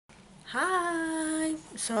Hi!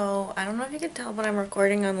 So, I don't know if you can tell, but I'm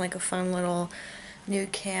recording on like a fun little new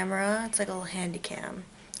camera. It's like a little handy cam.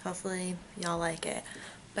 Hopefully y'all like it.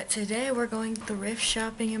 But today we're going thrift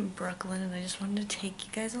shopping in Brooklyn and I just wanted to take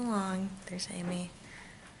you guys along. There's Aimee.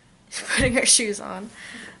 She's putting her shoes on.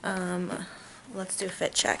 Let's do a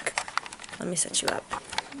fit check. Let me set you up.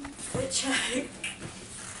 Fit check.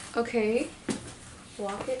 Okay.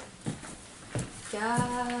 Walk it.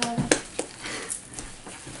 Yeah.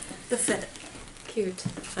 The fit. Cute.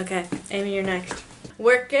 Okay, Aimee, you're next.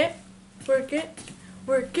 Work it, work it,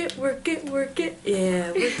 work it, work it, work it.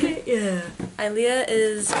 Yeah, work it, yeah. Illia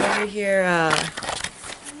is over here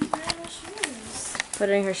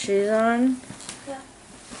putting her shoes on. Yeah.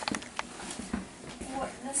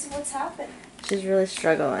 What's happening? She's really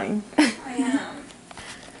struggling. I am.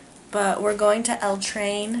 But we're going to L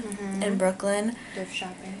Train in Brooklyn. Thrift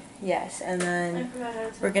shopping. Yes, and then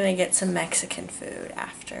we're gonna get some Mexican food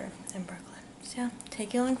after in Brooklyn. So yeah,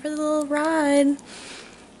 take you along for the little ride.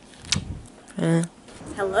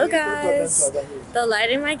 Hello guys. The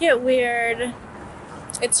lighting might get weird.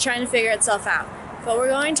 It's trying to figure itself out. But we're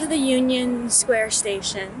going to the Union Square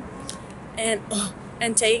station and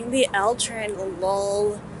taking the L train.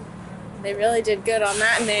 Lol. They really did good on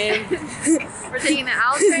that name. We're taking the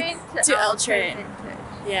L train to L Train.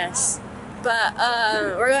 Yes. But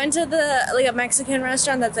we're going to a Mexican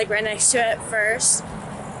restaurant that's like right next to it first.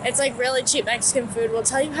 It's like really cheap Mexican food. We'll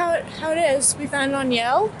tell you how it is. We found it on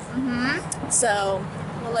Yelp. So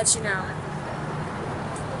we'll let you know.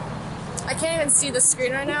 I can't even see the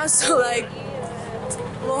screen right now, so like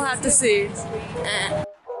we'll have to see.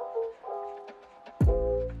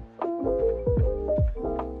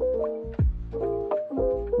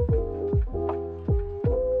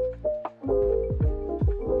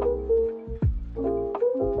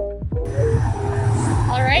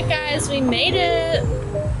 Alright guys, we made it.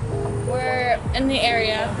 We're in the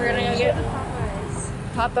area. We're gonna go get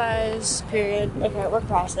Popeyes, period. Okay, we're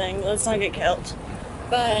crossing. Let's not get killed.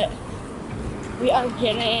 But we are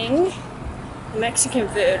getting Mexican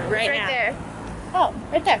food right now. There. Oh,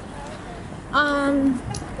 right there.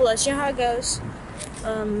 We'll let you know how it goes.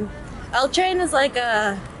 L Train is like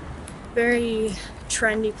a very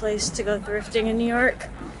trendy place to go thrifting in New York.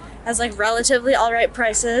 Has like relatively alright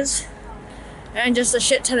prices. And just a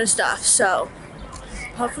shit ton of stuff, so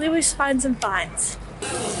hopefully we find some finds.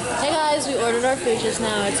 Hey guys, we ordered our food just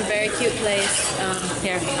now. It's a very cute place.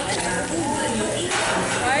 Here.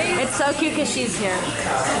 It's so cute because she's here.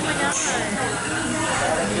 Oh my god.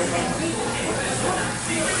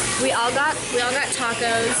 We all got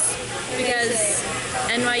tacos because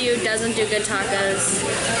NYU doesn't do good tacos.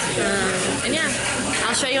 And yeah,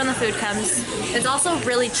 I'll show you when the food comes. It's also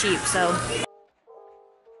really cheap, so.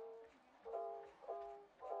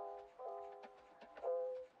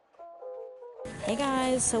 Hey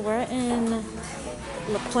guys, so we're in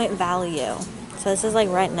La Point Value. So this is like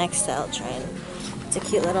right next to L Train. It's a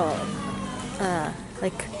cute little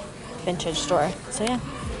like vintage store. So yeah,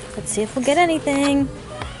 let's see if we'll get anything.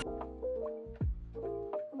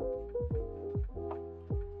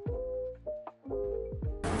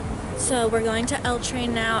 So we're going to L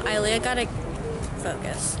Train now. Illia got a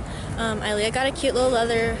focus. Illia got a cute little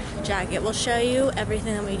leather jacket. We'll show you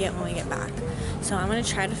everything that we get when we get back. So I'm gonna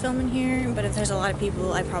try to film in here, but if there's a lot of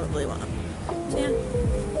people, I probably won't. So yeah,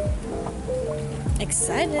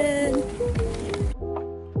 excited.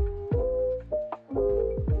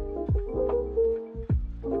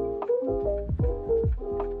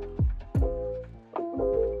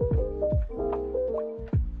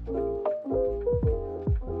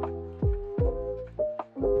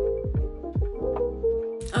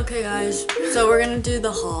 Okay guys, so we're gonna do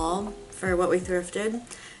the haul for what we thrifted.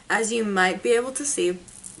 As you might be able to see,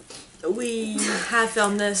 we have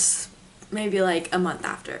filmed this maybe like a month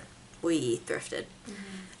after we thrifted.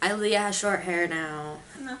 Illia has short hair now.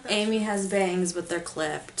 Aimee has bangs, but they're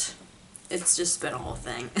clipped. It's just been a whole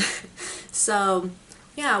thing. So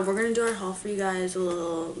yeah, we're gonna do our haul for you guys, a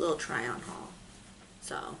little try on haul.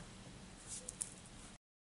 So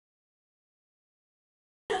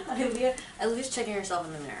Illia's checking herself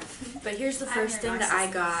in the mirror. But here's the first thing that I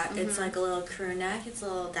got. It's like a little crew neck. It's a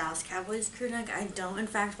little Dallas Cowboys crew neck. I don't, in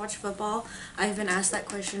fact, watch football. I've been asked that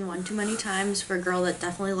question one too many times for a girl that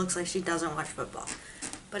definitely looks like she doesn't watch football.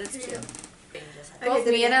 But it's cute. Both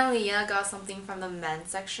me and Illia got something from the men's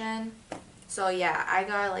section. So yeah, I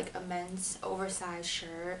got like a men's oversized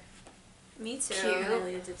shirt. Me too. Cute.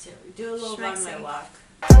 Illia did too. Do a little runway walk.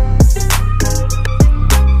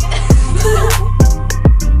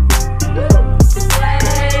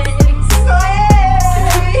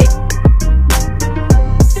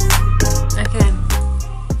 Okay.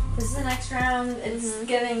 This is a round. It's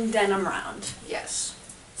giving denim round. Yes.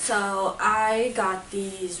 So I got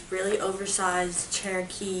these really oversized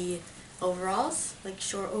Cherokee overalls, like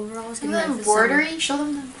short overalls. And the embroidery. Show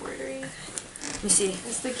them the embroidery. Let me see.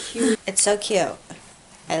 It's the cute. It's so cute.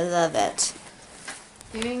 I love it.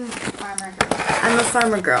 Giving farmer girl. I'm a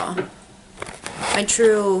farmer girl. My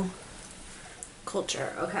true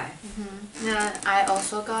culture. Okay. And I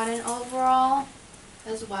also got an overall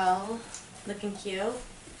as well. Looking cute.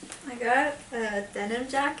 I got a denim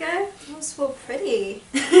jacket. It's so pretty.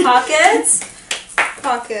 Pockets.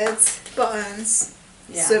 Pockets. Buttons.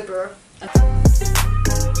 Yeah. Super.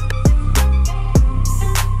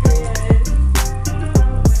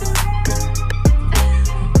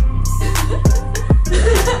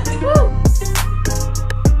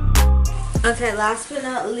 Okay, last but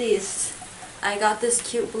not least, I got this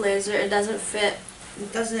cute blazer. It doesn't fit,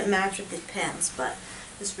 it doesn't match with these pants, but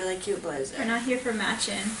this really cute blazer. We're not here for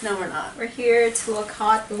matching. No, we're not. We're here to look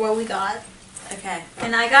hot with what we got. Okay.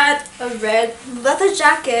 And I got a red leather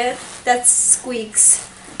jacket that squeaks.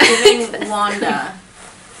 Giving Wanda.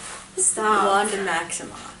 Stop. Wanda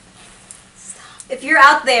Maxima. If you're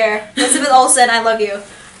out there, Elizabeth Olsen, I love you.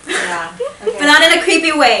 Yeah. Okay. But not in a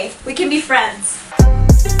creepy way. We can be friends.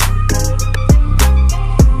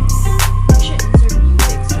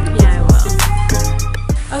 Yeah, I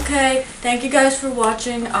will. Okay, thank you guys for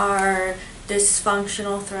watching our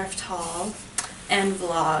dysfunctional thrift haul and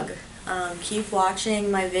vlog. Keep watching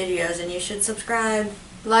my videos and you should subscribe.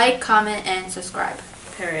 Like, comment, and subscribe.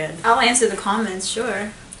 Period. I'll answer the comments,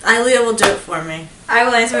 sure. Illia will do it for me. I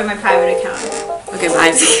will answer with my private account. Okay,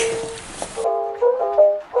 bye.